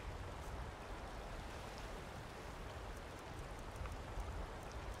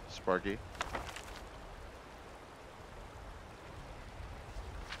 Sparky.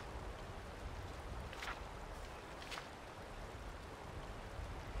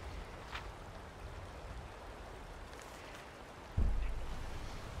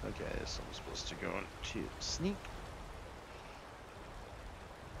 Okay, so I'm supposed to go into sneak.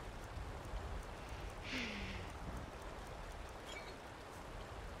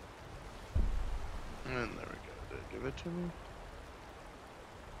 And there we go. Did it give it to me?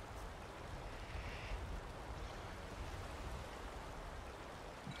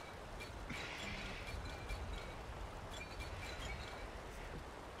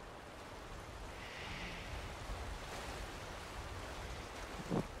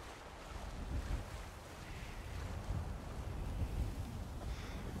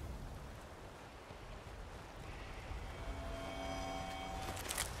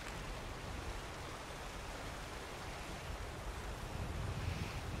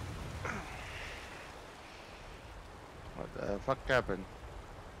 What the fuck happened?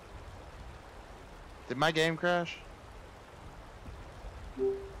 Did my game crash?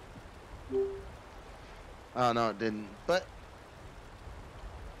 Oh no, it didn't. But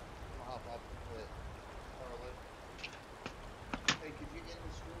I'll hop off the Hey, could you get in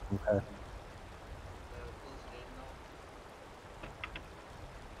the street? Okay.